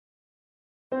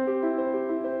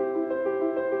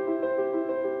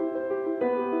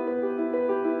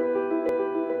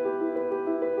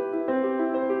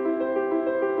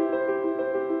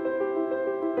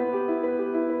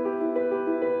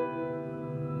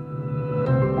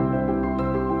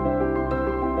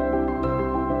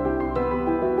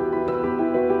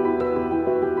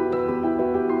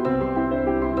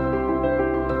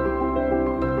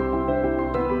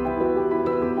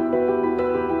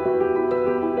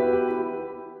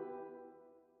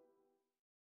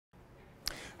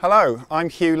Hello, I'm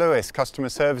Hugh Lewis, Customer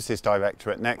Services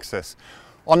Director at Nexus.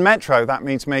 On Metro, that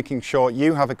means making sure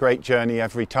you have a great journey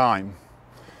every time.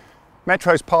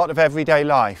 Metro's part of everyday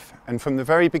life, and from the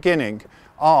very beginning,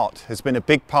 art has been a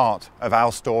big part of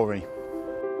our story.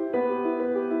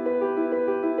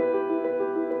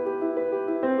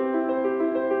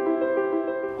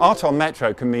 Art on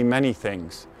Metro can mean many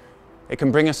things. It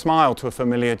can bring a smile to a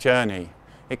familiar journey.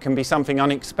 It can be something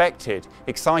unexpected,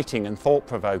 exciting and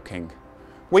thought-provoking.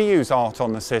 We use art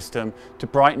on the system to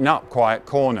brighten up quiet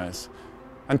corners.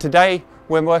 And today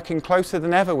we're working closer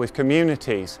than ever with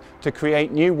communities to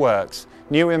create new works,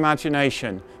 new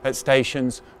imagination at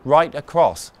stations right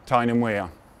across Tyne and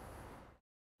Wear.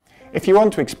 If you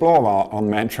want to explore art on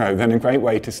Metro, then a great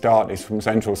way to start is from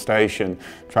Central Station,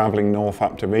 travelling north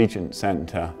up to Regent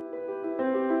Centre.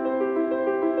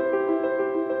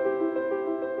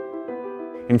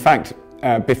 In fact,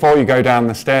 before you go down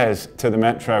the stairs to the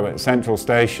Metro at Central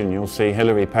Station, you'll see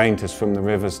Hilary painters from the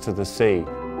Rivers to the Sea.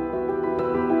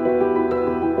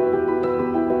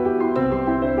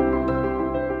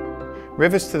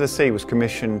 Rivers to the Sea was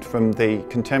commissioned from the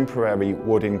contemporary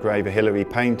wood engraver Hilary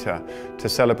Painter to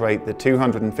celebrate the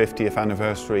 250th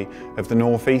anniversary of the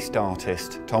North East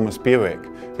artist Thomas Bewick,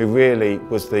 who really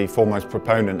was the foremost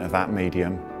proponent of that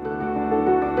medium.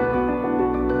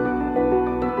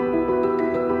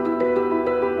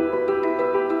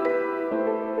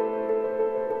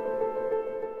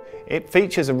 It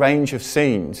features a range of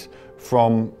scenes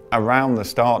from around the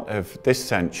start of this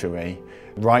century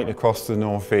right across the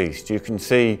northeast. You can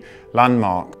see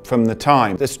landmarks from the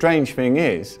time. The strange thing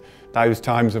is, those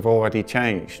times have already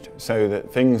changed, so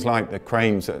that things like the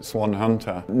cranes at Swan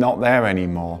Hunter are not there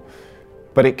anymore.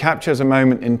 But it captures a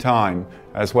moment in time,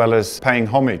 as well as paying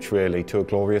homage really to a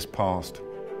glorious past.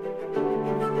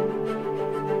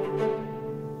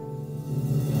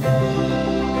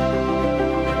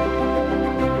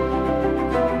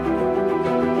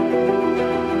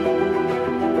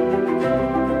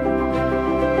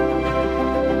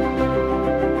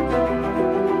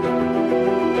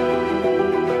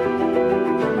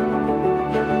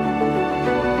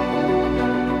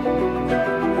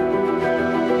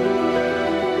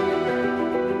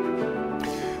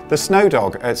 The Snow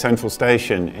Dog at Central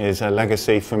Station is a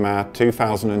legacy from our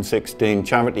 2016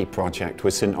 charity project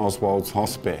with St Oswald's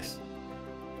Hospice.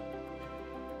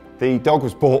 The dog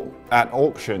was bought at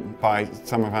auction by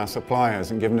some of our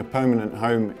suppliers and given a permanent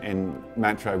home in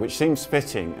Metro, which seems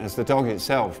fitting as the dog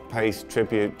itself pays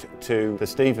tribute to the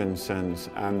Stevensons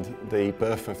and the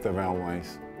birth of the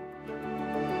railways.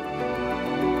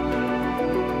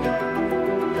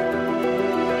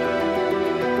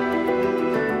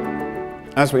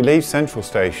 As we leave Central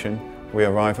Station, we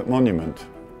arrive at Monument.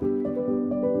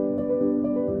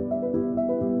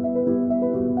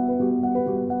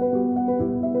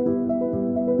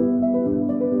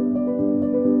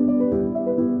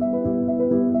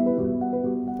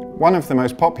 One of the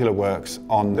most popular works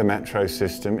on the Metro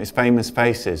system is Famous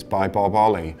Faces by Bob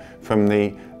Ollie from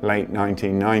the late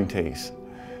 1990s.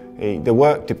 The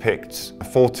work depicts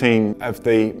 14 of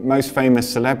the most famous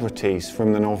celebrities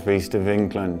from the northeast of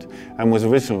England and was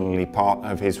originally part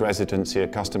of his residency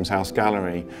at Customs House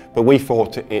Gallery, but we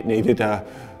thought it needed a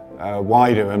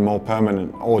wider and more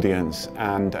permanent audience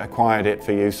and acquired it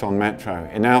for use on Metro.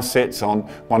 It now sits on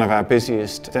one of our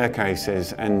busiest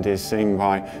staircases and is seen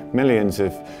by millions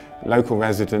of local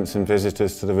residents and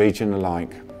visitors to the region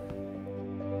alike.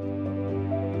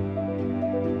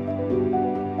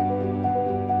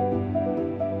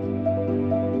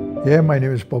 Yeah, my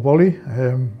name is Bob Ollie.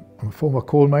 I'm a former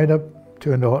coal miner,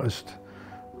 turned artist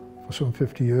for some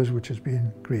 50 years, which has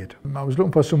been great. I was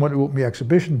looking for someone to open my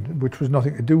exhibition, which was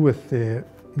nothing to do with the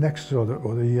Nexus or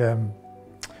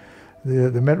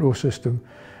the Metro system.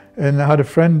 And I had a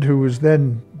friend who was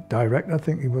then director, I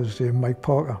think he was Mike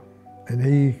Parker, and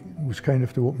he was kind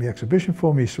of to open the exhibition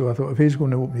for me. So I thought, if he's going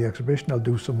to open the exhibition, I'll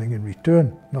do something in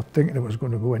return, not thinking it was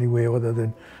going to go anywhere other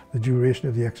than the duration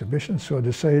of the exhibition. So I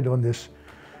decided on this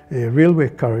a railway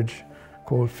carriage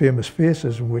called Famous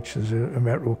Faces, in which is a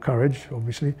Metro carriage,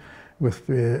 obviously, with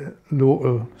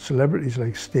local celebrities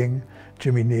like Sting,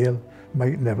 Jimmy Nail,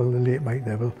 Mike Neville, the late Mike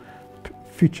Neville,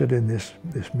 featured in this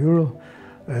mural.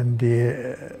 And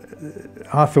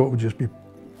I thought it would just be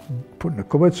put in a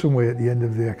cupboard somewhere at the end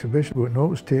of the exhibition, but no, it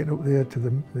was taken up there to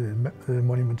the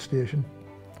Monument Station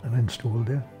and installed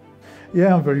there.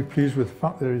 Yeah, I'm very pleased with the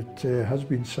fact that it has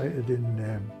been sited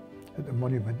at the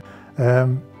Monument.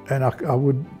 And I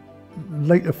would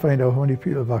like to find out how many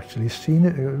people have actually seen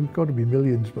it. It's got to be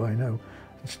millions by now.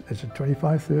 It's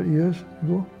 25, 30 years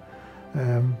ago.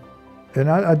 And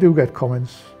I do get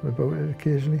comments about it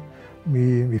occasionally,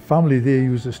 My family, they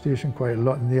use the station quite a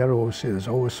lot, and they always say there's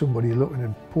always somebody looking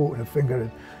and poking a finger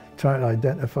and trying to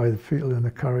identify the people in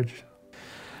the carriage.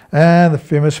 And the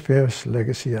famous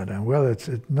legacy item. Well, it's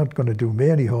not going to do me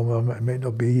any harm. I might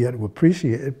not be here to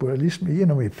appreciate it, but at least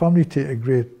my family take a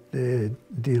great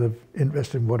deal of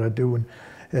interest in what I do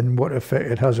and what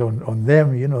effect it has on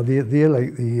them. They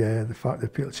like the fact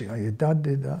that people say, "Oh, your dad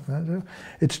did that."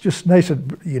 It's just nice that,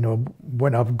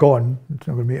 when I've gone, it's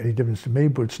not going to make any difference to me,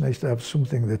 but it's nice to have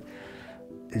something that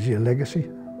is your legacy.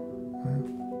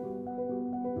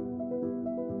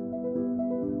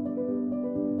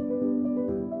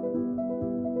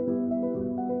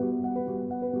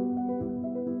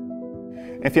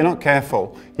 If you're not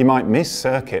careful, you might miss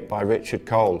Circuit by Richard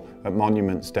Cole at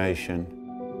Monument Station.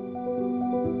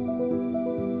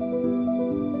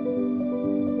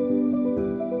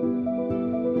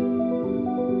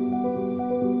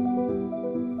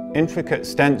 Intricate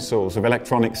stencils of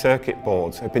electronic circuit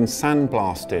boards have been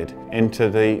sandblasted into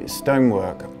the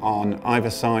stonework on either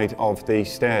side of the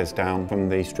stairs down from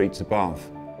the streets above.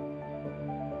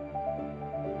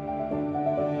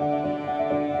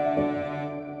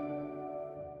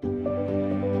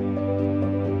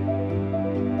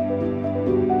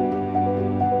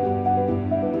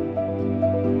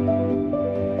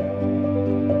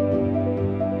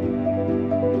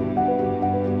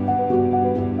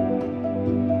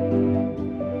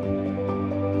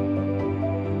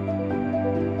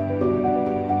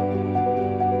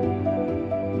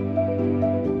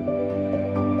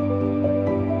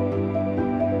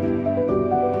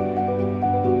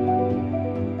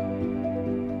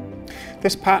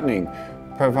 This patterning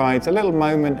provides a little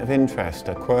moment of interest,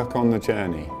 a quirk on the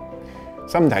journey.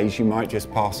 Some days you might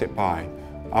just pass it by,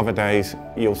 other days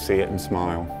you'll see it and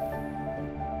smile.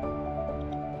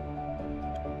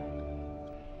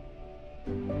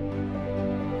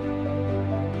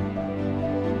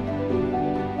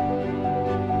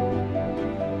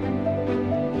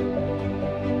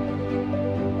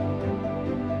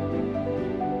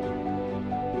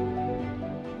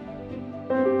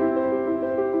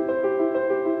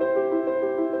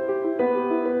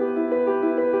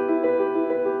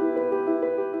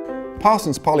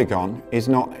 Parsons Polygon is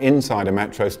not inside a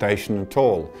metro station at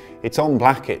all. It's on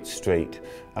Blackett Street,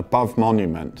 above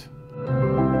Monument.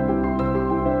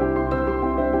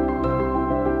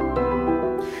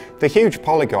 The huge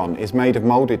polygon is made of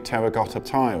moulded terracotta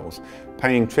tiles,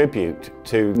 paying tribute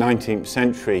to 19th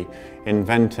century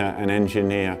inventor and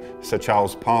engineer Sir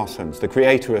Charles Parsons, the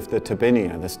creator of the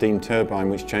turbinia, the steam turbine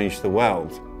which changed the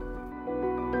world.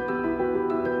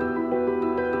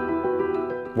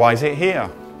 Why is it here?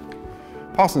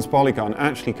 Parsons Polygon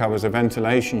actually covers a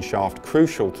ventilation shaft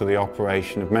crucial to the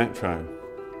operation of Metro.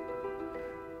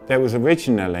 There was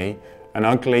originally an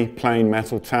ugly plain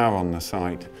metal tower on the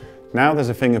site. Now there's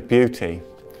a thing of beauty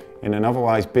in an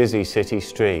otherwise busy city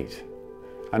street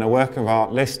and a work of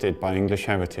art listed by English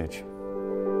Heritage.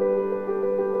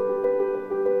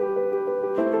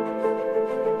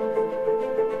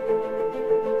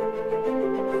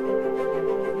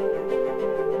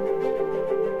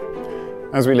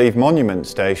 As we leave Monument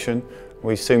Station,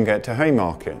 we soon get to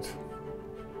Haymarket.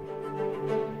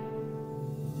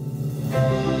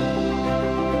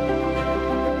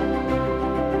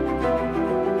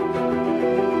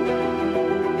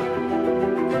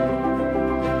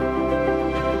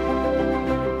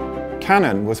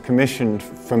 Cannon was commissioned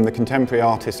from the contemporary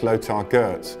artist Lothar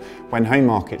Goetz when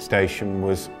Haymarket Station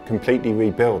was completely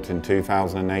rebuilt in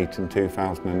 2008 and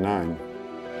 2009.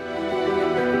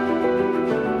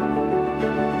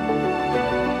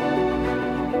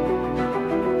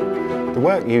 The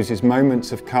work uses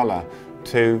moments of colour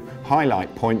to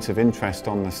highlight points of interest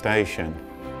on the station.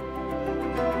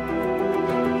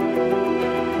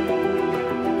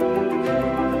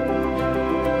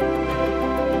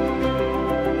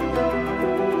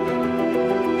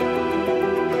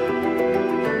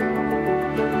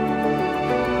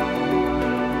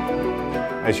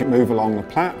 As you move along the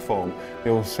platform,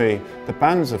 you'll see the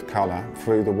bands of colour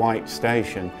through the white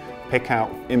station pick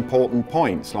out important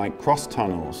points like cross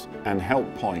tunnels and help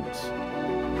points.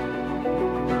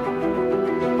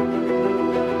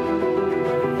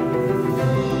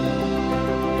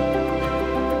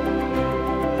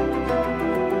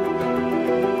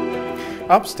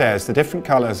 Upstairs, the different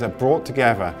colours are brought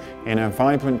together in a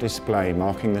vibrant display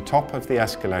marking the top of the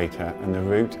escalator and the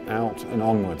route out and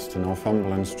onwards to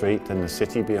Northumberland Street and the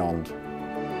city beyond.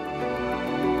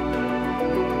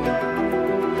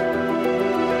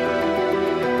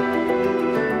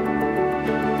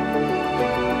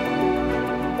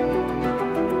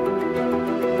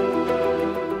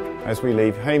 As we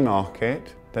leave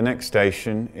Haymarket, The next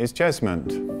station is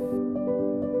Jesmond.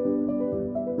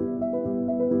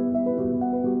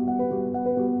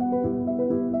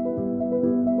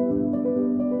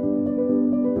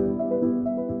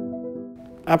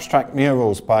 Abstract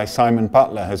murals by Simon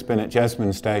Butler has been at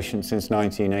Jesmond Station since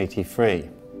 1983.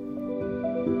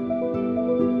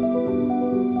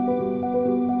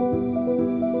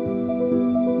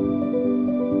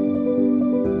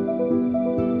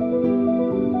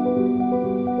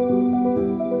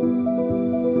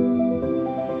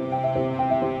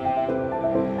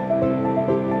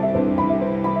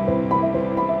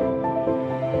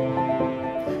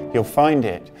 You'll find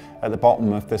it at the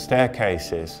bottom of the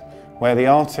staircases, where the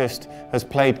artist has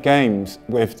played games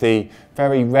with the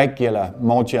very regular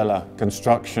modular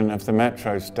construction of the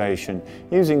metro station,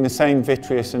 using the same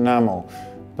vitreous enamel,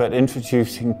 but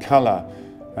introducing colour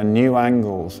and new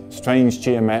angles, strange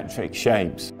geometric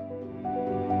shapes.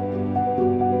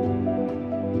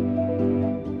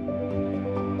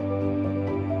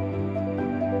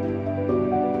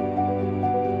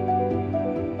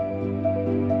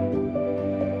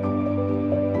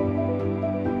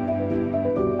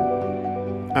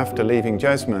 After leaving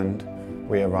Jesmond,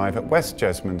 we arrive at West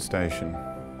Jesmond Station.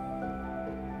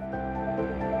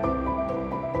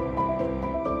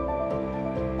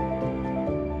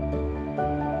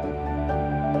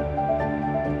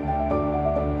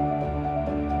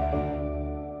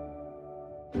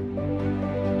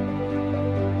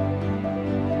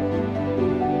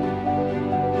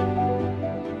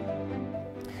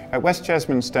 At West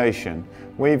Jesmond Station,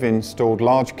 we've installed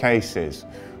large cases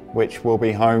which will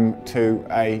be home to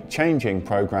a changing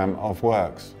programme of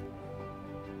works.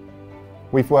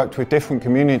 We've worked with different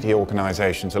community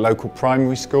organisations, a local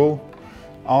primary school,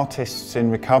 Artists in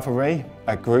Recovery,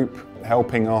 a group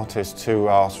helping artists who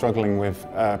are struggling with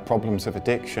problems of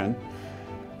addiction,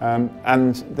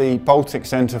 and the Baltic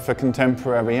Centre for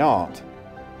Contemporary Art.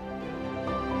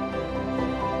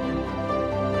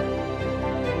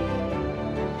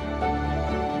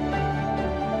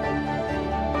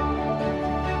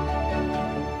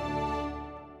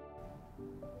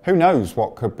 Who knows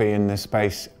what could be in this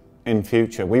space in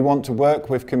future? We want to work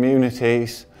with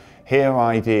communities, hear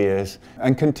ideas,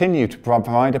 and continue to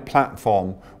provide a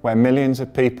platform where millions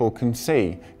of people can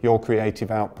see your creative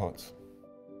outputs.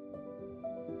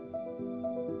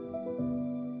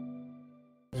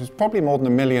 There's probably more than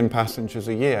 1 million passengers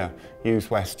a year use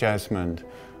West Jesmond.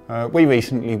 We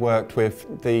recently worked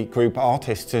with the group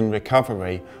Artists in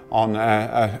Recovery on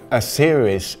a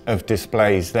series of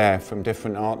displays there from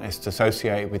different artists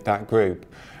associated with that group,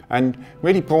 and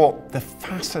really brought the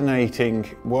fascinating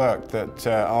work that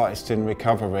Artists in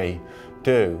Recovery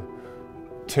do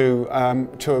to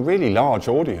a really large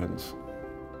audience.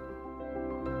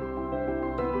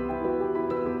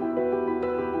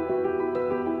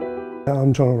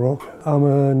 I'm John O'Rourke. I'm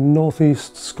a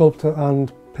northeast sculptor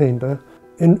and painter.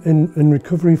 In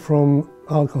recovery from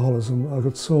alcoholism, I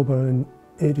got sober in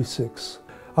 '86.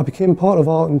 I became part of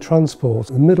Art and Transport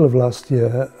in the middle of last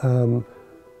year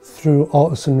through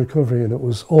Artists in Recovery, and it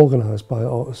was organised by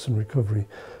Artists in Recovery.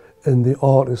 And the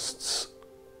artists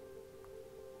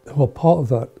who are part of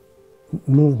that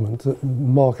movement that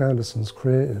Mark Anderson's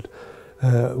created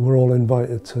were all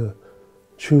invited to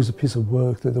choose a piece of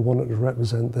work that they wanted to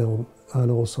represent them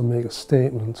and also make a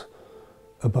statement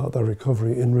about their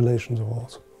recovery in relation to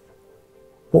art.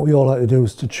 What we all had to do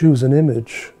was to choose an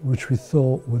image which we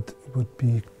thought would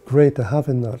be great to have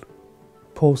in that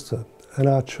poster, and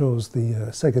I chose the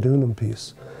Segedunum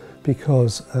piece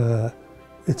because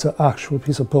it's an actual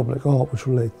piece of public art which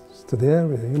relates to the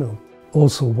area, you know.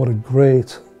 Also, what a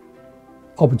great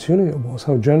opportunity it was,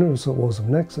 how generous it was of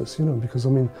Nexus, you know, because I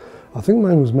mean, I think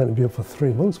mine was meant to be up for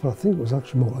 3 months, but I think it was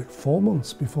actually more like 4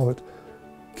 months before it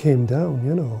came down,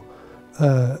 you know.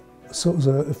 So it was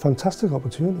a fantastic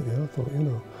opportunity, I thought,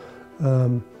 you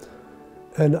know.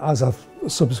 And as I've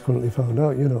subsequently found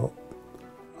out, you know,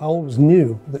 I always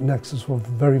knew that Nexus were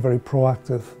very, very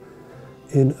proactive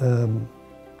in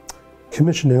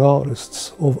commissioning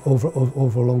artists over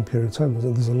a long period of time.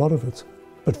 There's a lot of it.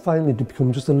 But finally to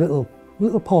become just a little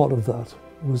part of that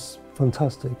was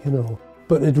fantastic, you know.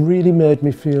 But it really made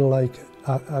me feel like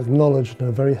acknowledged in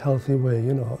a very healthy way,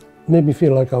 you know. It made me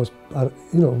feel like I was,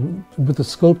 you know, with the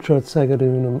sculpture at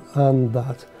Segedunum and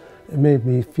that, it made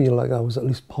me feel like I was at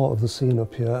least part of the scene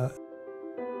up here.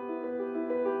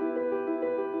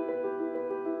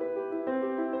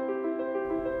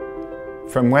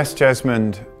 From West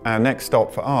Jesmond, our next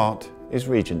stop for art is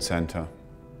Regent Centre.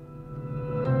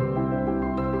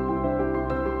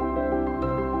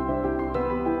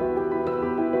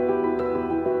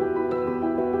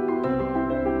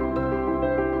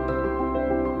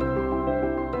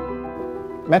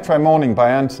 Metro Morning by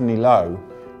Anthony Lowe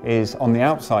is on the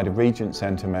outside of Regent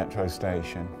Centre metro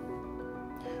station.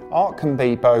 Art can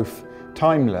be both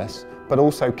timeless but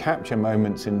also capture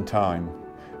moments in time.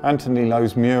 Anthony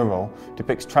Lowe's mural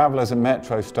depicts travellers and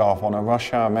metro staff on a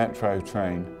rush hour metro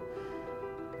train.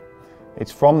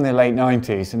 It's from the late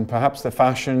 90s and perhaps the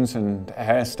fashions and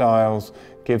hairstyles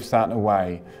gives that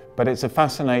away, but it's a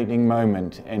fascinating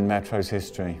moment in Metro's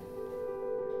history.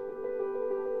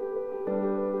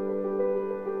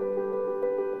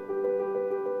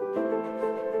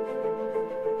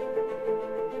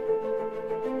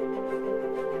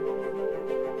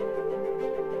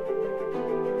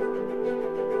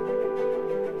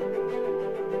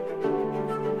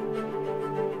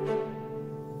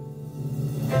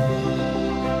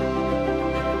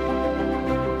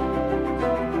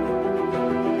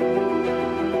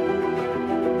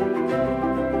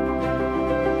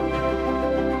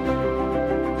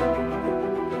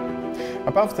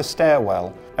 Above the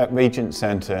stairwell at Regent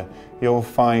Centre, you'll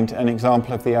find an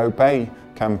example of the Obey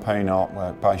campaign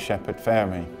artwork by Shepard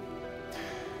Fairey.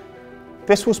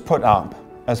 This was put up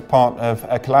as part of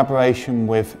a collaboration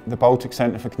with the Baltic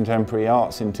Centre for Contemporary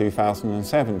Arts in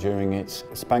 2007 during its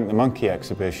Spank the Monkey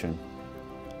exhibition.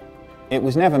 It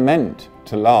was never meant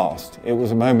to last, it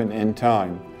was a moment in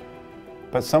time.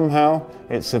 But somehow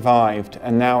it survived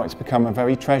and now it's become a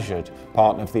very treasured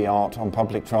part of the art on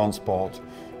public transport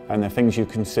and the things you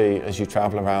can see as you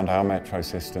travel around our metro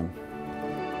system.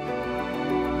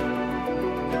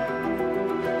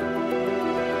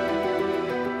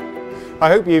 I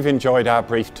hope you've enjoyed our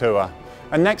brief tour,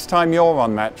 and next time you're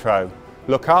on Metro,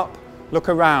 look up, look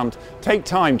around, take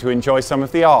time to enjoy some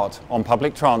of the art on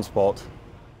public transport.